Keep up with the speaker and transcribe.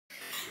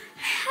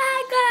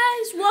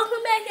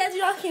as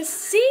y'all can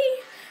see,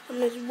 I'm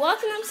just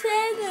walking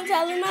upstairs and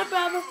telling my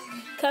brother,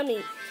 come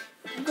eat.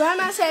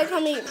 Grandma said,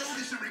 come eat. And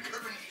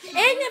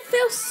it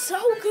feels so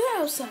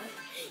good outside.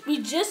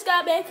 We just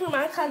got back from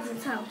my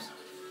cousin's house.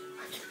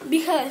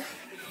 Because,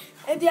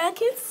 as y'all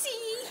can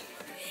see,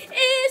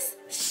 it's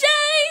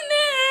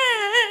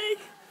shining.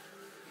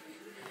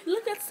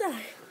 Look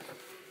outside.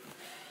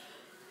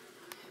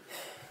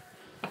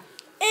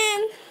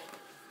 And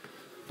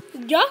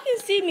y'all can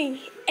see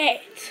me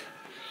at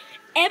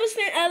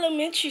Evanston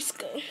Elementary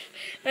School.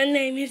 My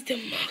name is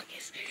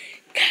DeMarcus.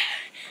 God,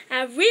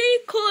 I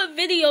really record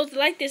videos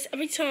like this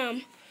every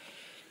time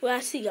when I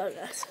see y'all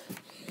guys.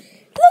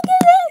 Look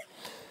at it.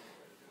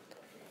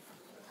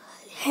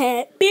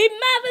 Happy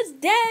Mother's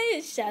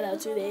Day. Shout out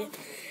to them.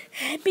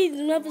 Happy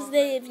Mother's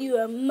Day if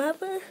you're a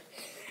mother.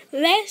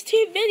 Last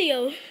two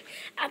videos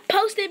I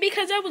posted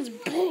because I was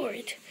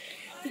bored.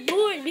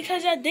 Bored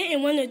because I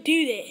didn't want to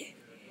do that.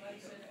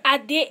 I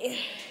didn't.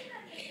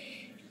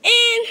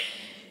 And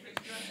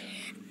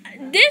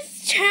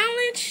this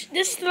challenge,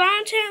 this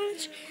slime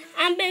challenge,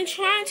 I've been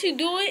trying to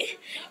do it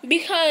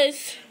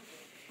because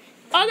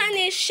all I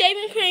need is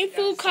shaving cream,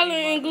 food color,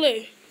 and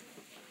glue.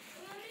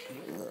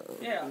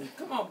 Yeah,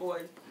 come on,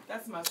 boy.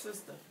 That's my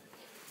sister.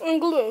 And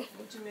glue.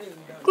 What you mean?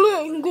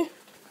 Glue. Glue.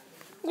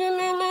 Give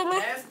me a little.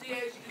 That's the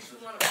age you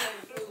want to play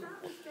food.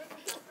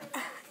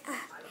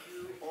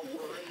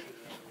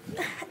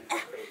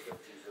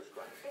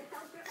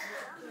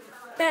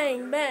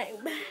 Bang, bang,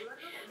 bang.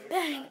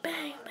 Bang,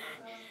 bang, bang.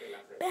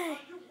 Bang,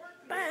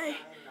 bang,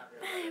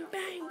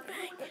 bang,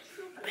 bang,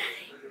 bang.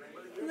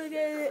 Look at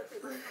it.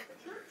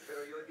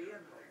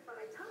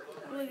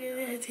 Look at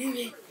that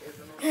TV.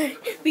 Hey,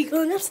 we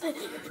going upstairs.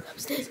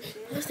 Upstairs.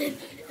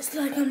 It's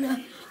like I'm not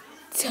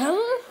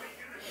telling.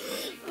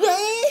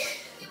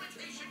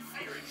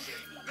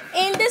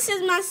 And this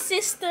is my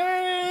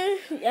sister.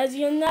 As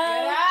you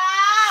know,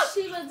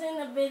 she was in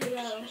the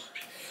video.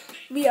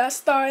 We are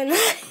starting.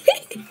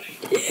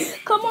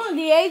 Come on,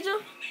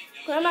 Deasia.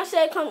 Grandma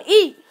said come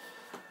eat.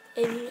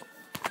 Idiot.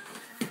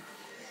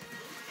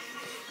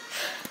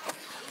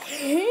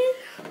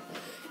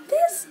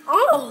 This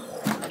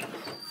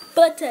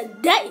but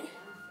today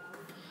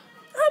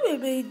I will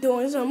be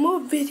doing some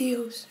more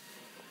videos.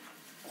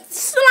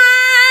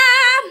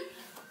 Slime.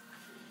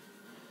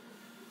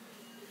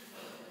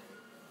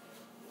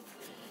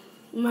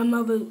 My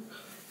mother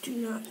do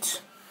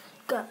not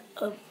got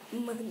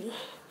money.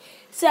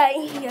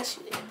 Say yes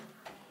you did.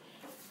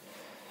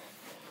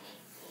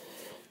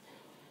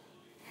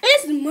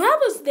 It's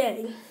Mother's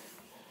Day.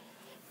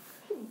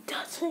 Who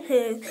doesn't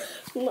have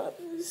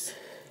mothers?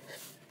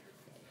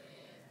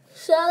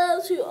 Shout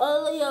out to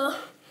all of y'all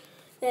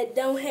that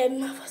don't have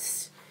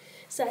mothers.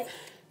 Say,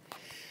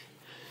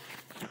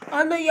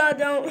 all of y'all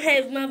don't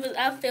have mothers.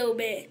 I feel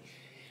bad.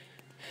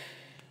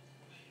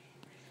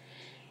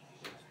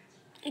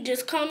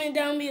 Just comment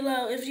down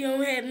below if you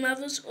don't have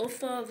mothers or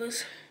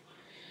fathers.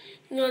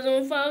 You know what's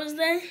on Father's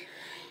Day?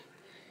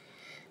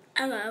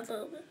 I got a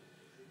father.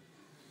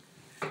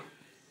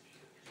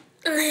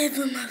 I have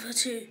a mother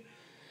too.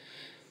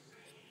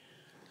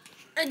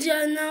 As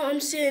y'all know, I'm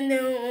sitting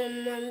down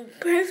on my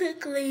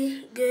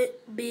perfectly good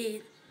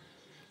bed.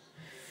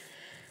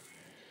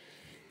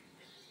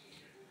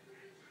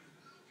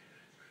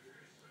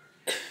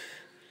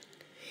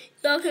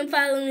 Y'all can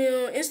follow me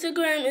on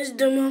Instagram. It's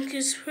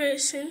DeMarcus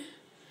Person.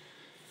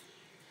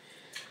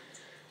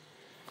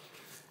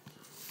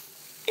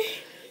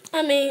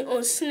 I mean,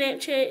 on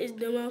Snapchat, it's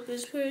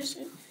DeMarcus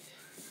Person.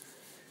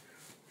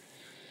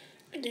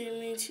 I didn't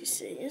mean to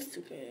say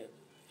Instagram.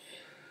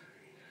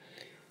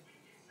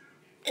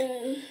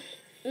 And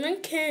my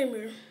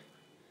camera,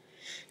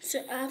 it's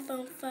an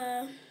iPhone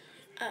 5,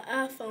 an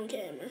iPhone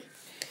camera.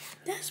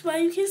 That's why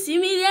you can see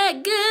me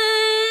that good.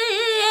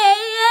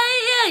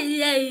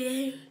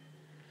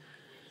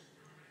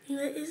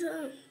 What is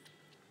up?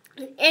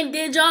 And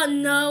did y'all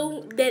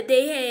know that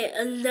they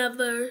had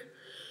another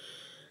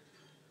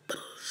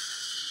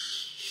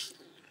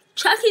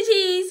Chuck E.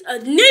 Cheese, a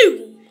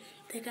new one?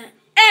 They got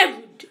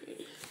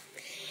everything.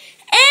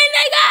 And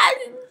they got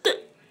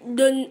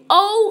the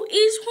old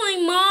East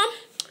Point Mall,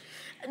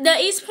 the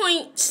East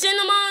Point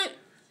Cinema,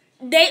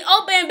 they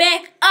open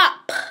back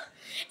up.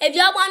 If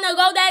y'all want to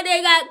go there,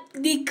 they got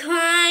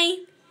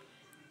decline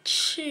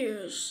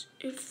chairs.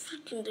 It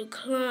freaking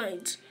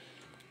declines.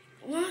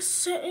 When I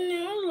sat in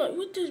there, I was like,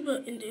 what this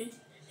button do?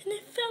 And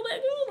it fell back.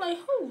 I was like,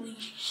 holy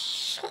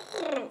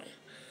shit.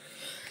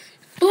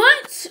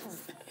 But,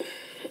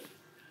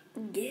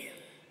 yeah.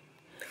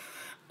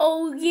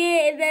 Oh,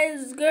 yeah,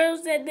 there's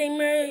girls that they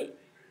married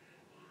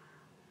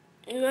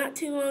not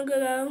too long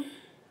ago.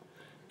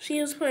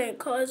 She was playing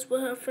cards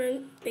with her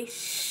friend. They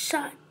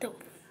shot the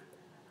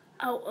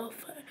out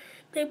of her.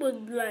 They was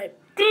like,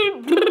 they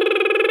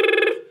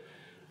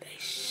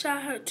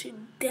shot her to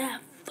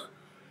death.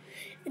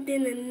 And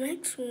then the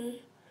next one,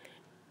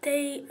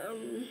 they,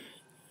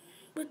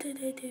 what did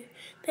they do?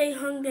 They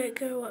hung that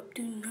girl up.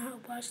 Do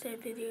not watch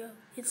that video.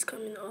 It's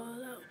coming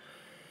all out.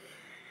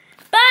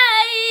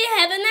 Bye.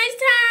 Have a nice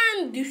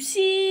time.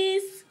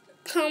 Deuces.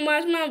 come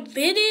watch my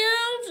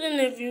videos,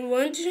 and if you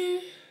want to,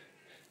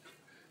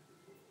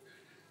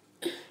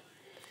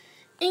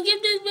 and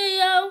give this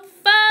video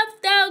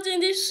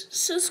 5,000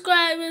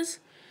 subscribers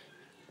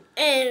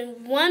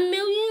and 1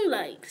 million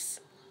likes.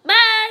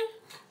 Bye.